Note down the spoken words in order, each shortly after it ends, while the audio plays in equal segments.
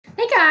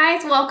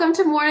Guys, welcome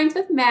to Mornings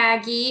with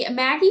Maggie.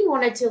 Maggie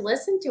wanted to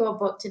listen to a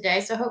book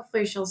today, so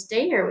hopefully she'll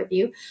stay here with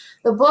you.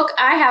 The book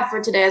I have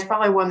for today is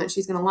probably one that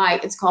she's going to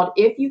like. It's called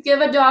If You Give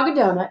a Dog a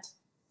Donut.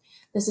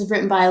 This is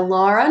written by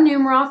Laura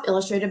Numeroff,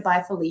 illustrated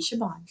by Felicia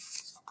Bond.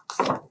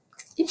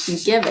 If you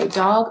give a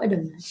dog a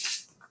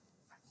donut.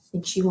 I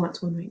think she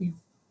wants one right now.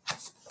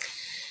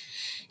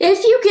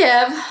 If you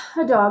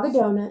give a dog a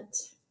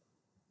donut,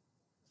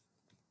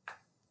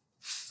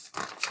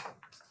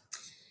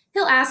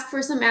 he'll ask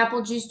for some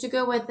apple juice to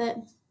go with it.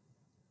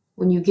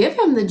 When you give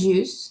him the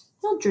juice,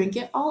 he'll drink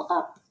it all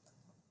up.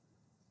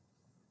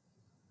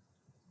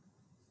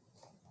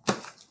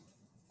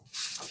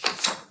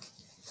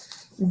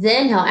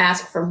 Then he'll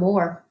ask for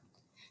more.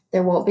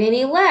 There won't be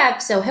any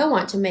left, so he'll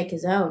want to make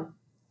his own.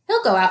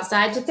 He'll go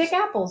outside to pick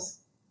apples.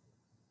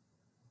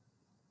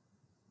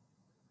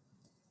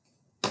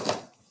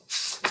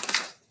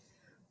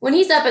 When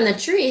he's up in the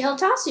tree, he'll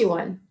toss you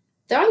one.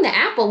 Throwing the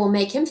apple will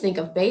make him think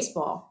of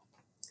baseball.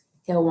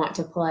 He'll want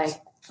to play.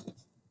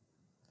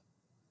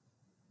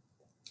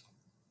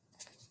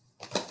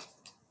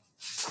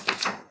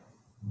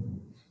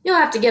 You'll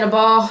have to get a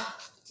ball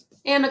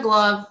and a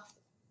glove.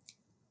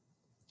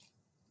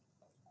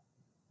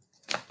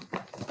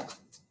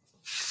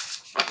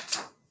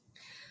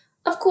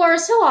 Of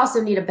course, he'll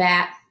also need a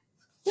bat.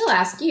 He'll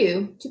ask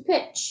you to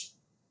pitch.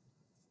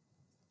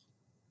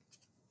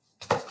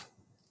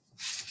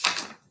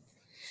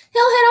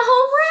 He'll hit a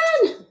home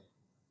run.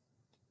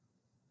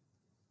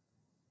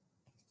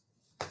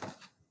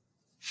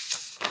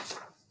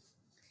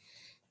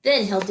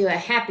 Then he'll do a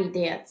happy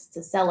dance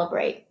to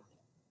celebrate.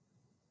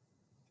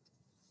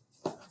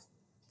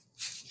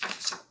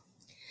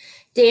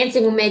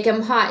 Dancing will make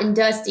him hot and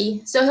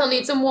dusty, so he'll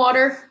need some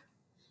water.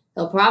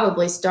 He'll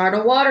probably start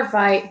a water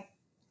fight.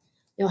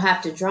 You'll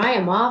have to dry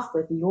him off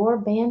with your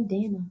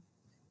bandana.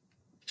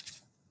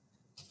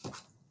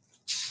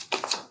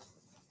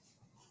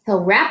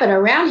 He'll wrap it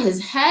around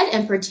his head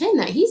and pretend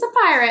that he's a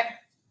pirate.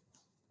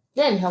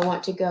 Then he'll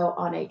want to go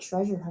on a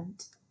treasure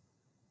hunt.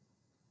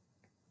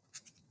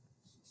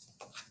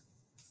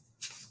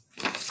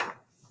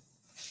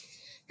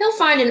 He'll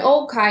find an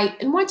old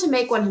kite and want to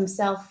make one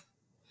himself.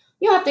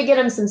 You'll have to get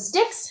him some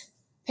sticks,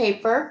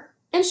 paper,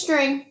 and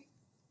string.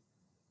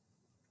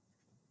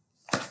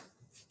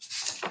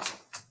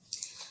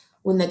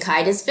 When the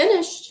kite is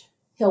finished,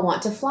 he'll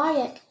want to fly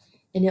it,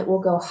 and it will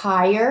go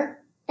higher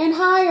and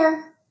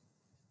higher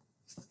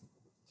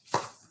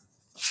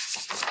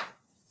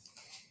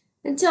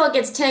until it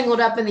gets tangled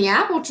up in the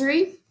apple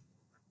tree.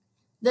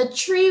 The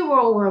tree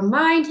will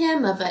remind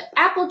him of an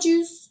apple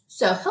juice,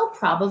 so he'll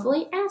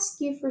probably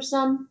ask you for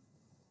some.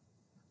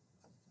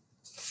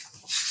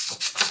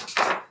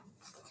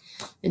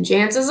 And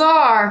chances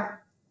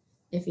are,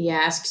 if he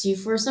asks you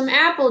for some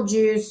apple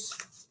juice,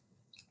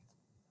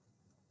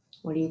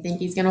 what do you think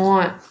he's going to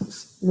want?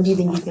 What do you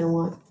think he's going to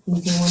want?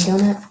 He's going to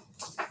want a donut?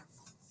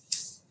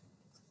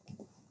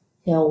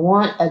 He'll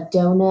want a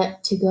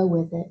donut to go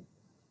with it.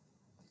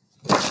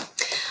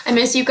 I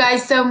miss you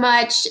guys so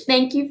much.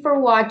 Thank you for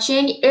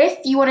watching. If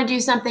you want to do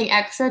something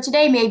extra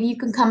today, maybe you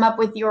can come up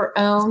with your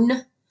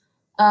own.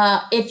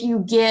 If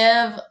you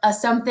give a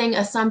something,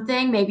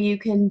 maybe you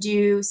can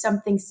do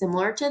something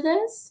similar to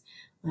this.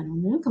 I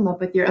don't know. Come up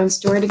with your own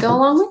story to go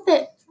along with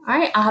it. All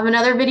right. I'll have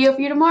another video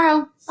for you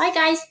tomorrow. Bye,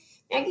 guys.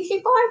 Maggie,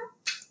 say bye.